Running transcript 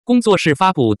工作室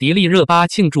发布迪丽热巴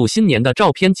庆祝新年的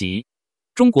照片集。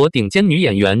中国顶尖女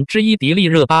演员之一迪丽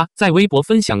热巴在微博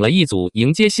分享了一组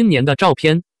迎接新年的照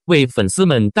片，为粉丝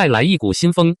们带来一股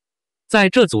新风。在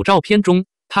这组照片中，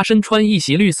她身穿一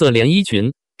袭绿色连衣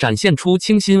裙，展现出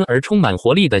清新而充满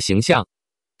活力的形象。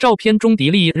照片中，迪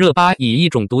丽热巴以一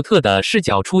种独特的视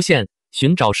角出现，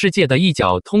寻找世界的一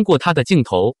角通过她的镜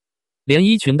头。连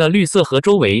衣裙的绿色和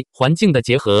周围环境的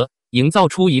结合，营造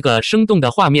出一个生动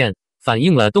的画面，反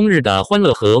映了冬日的欢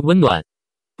乐和温暖。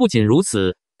不仅如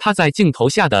此，她在镜头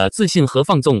下的自信和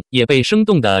放纵也被生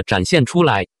动地展现出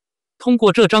来。通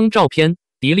过这张照片，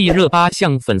迪丽热巴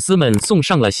向粉丝们送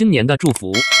上了新年的祝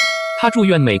福。她祝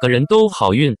愿每个人都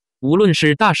好运，无论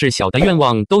是大是小的愿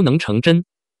望都能成真。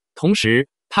同时，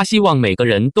她希望每个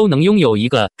人都能拥有一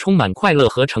个充满快乐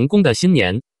和成功的新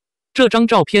年。这张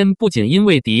照片不仅因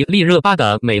为迪丽热巴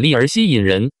的美丽而吸引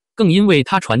人，更因为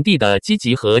她传递的积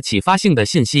极和启发性的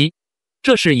信息。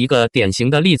这是一个典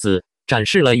型的例子，展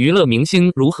示了娱乐明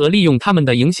星如何利用他们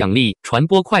的影响力传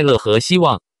播快乐和希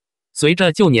望。随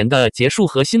着旧年的结束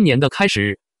和新年的开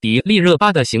始，迪丽热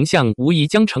巴的形象无疑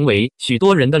将成为许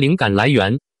多人的灵感来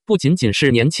源，不仅仅是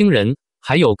年轻人，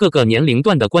还有各个年龄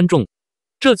段的观众。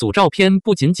这组照片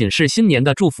不仅仅是新年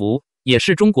的祝福，也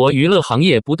是中国娱乐行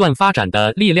业不断发展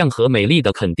的力量和美丽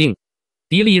的肯定。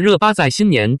迪丽热巴在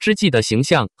新年之际的形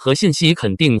象和信息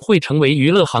肯定会成为娱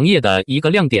乐行业的一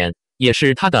个亮点，也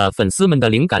是她的粉丝们的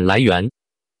灵感来源。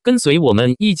跟随我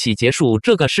们一起结束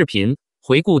这个视频，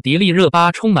回顾迪丽热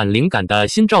巴充满灵感的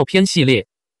新照片系列。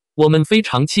我们非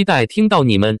常期待听到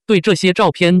你们对这些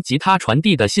照片及她传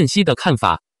递的信息的看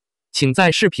法，请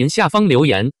在视频下方留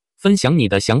言，分享你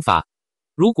的想法。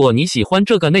如果你喜欢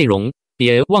这个内容，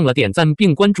别忘了点赞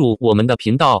并关注我们的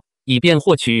频道，以便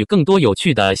获取更多有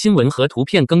趣的新闻和图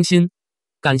片更新。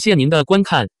感谢您的观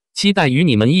看，期待与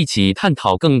你们一起探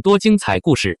讨更多精彩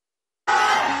故事。